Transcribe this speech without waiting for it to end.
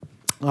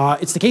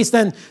It's the case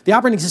then the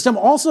operating system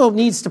also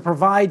needs to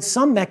provide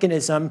some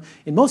mechanism,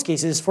 in most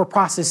cases, for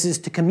processes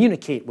to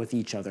communicate with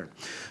each other.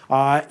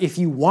 If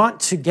you want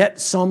to get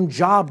some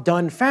job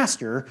done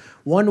faster,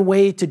 one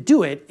way to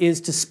do it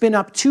is to spin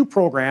up two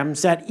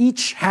programs that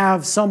each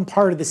have some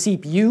part of the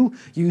CPU,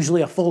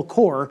 usually a full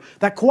core,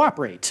 that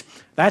cooperate.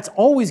 That's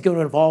always going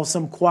to involve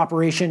some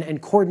cooperation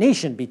and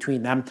coordination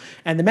between them,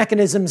 and the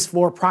mechanisms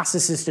for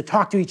processes to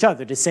talk to each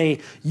other, to say,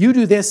 you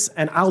do this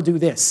and I'll do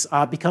this,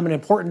 become an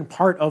important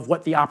part of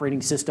what the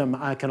operating system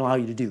can allow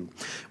you to do.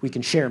 We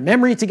can share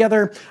memory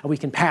together, we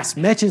can pass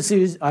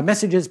messages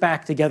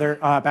back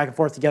and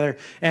forth together,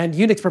 and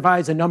Unix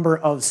provides a number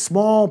of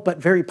small but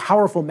very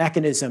powerful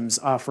mechanisms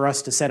for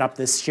us to set up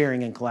this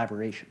sharing and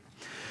collaboration.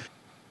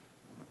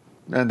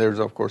 And there's,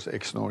 of course,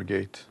 XNOR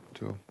gate,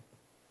 too.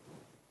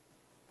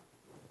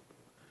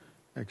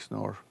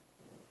 XNOR.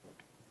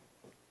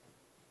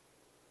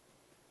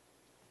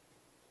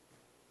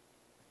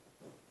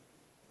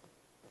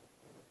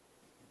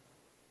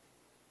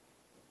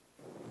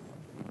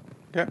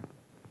 Okay.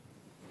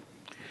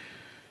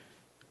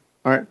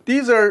 All right.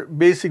 These are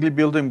basically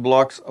building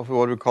blocks of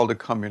what we call the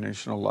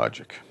combinational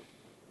logic.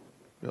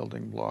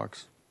 Building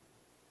blocks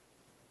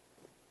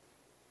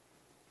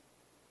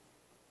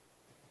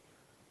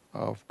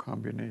of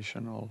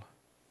combinational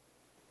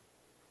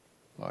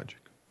logic.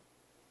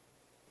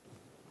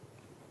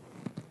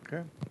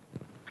 Okay.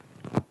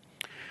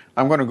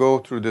 I'm going to go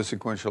through the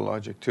sequential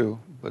logic too,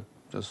 but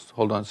just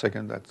hold on a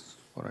second. That's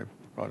what I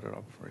brought it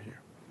up for here.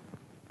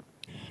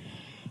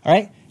 All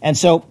right. And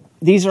so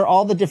these are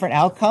all the different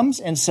outcomes.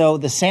 And so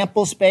the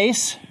sample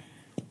space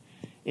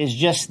is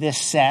just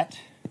this set.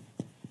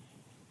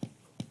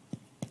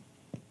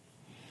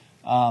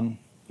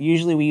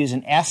 Usually we use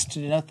an S to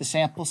denote the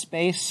sample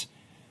space.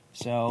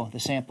 So the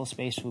sample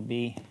space will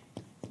be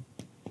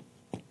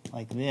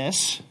like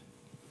this.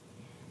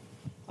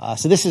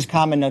 So this is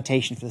common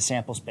notation for the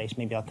sample space.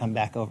 Maybe I'll come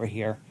back over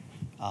here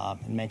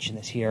and mention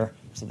this here.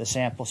 So the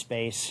sample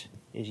space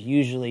is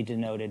usually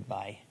denoted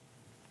by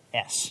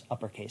S,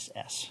 uppercase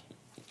S.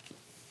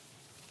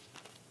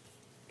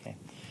 Okay.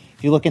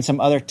 If you look in some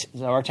other,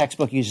 so our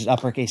textbook uses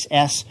uppercase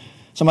S.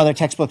 Some other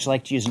textbooks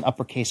like to use an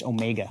uppercase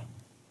omega.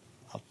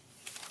 I'll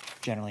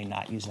generally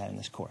not use that in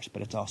this course,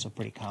 but it's also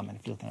pretty common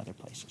if you look in other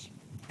places.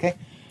 Okay.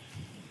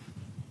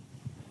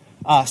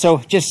 So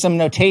just some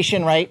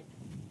notation, right?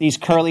 These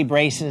curly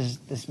braces,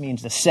 this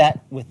means the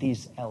set with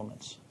these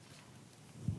elements.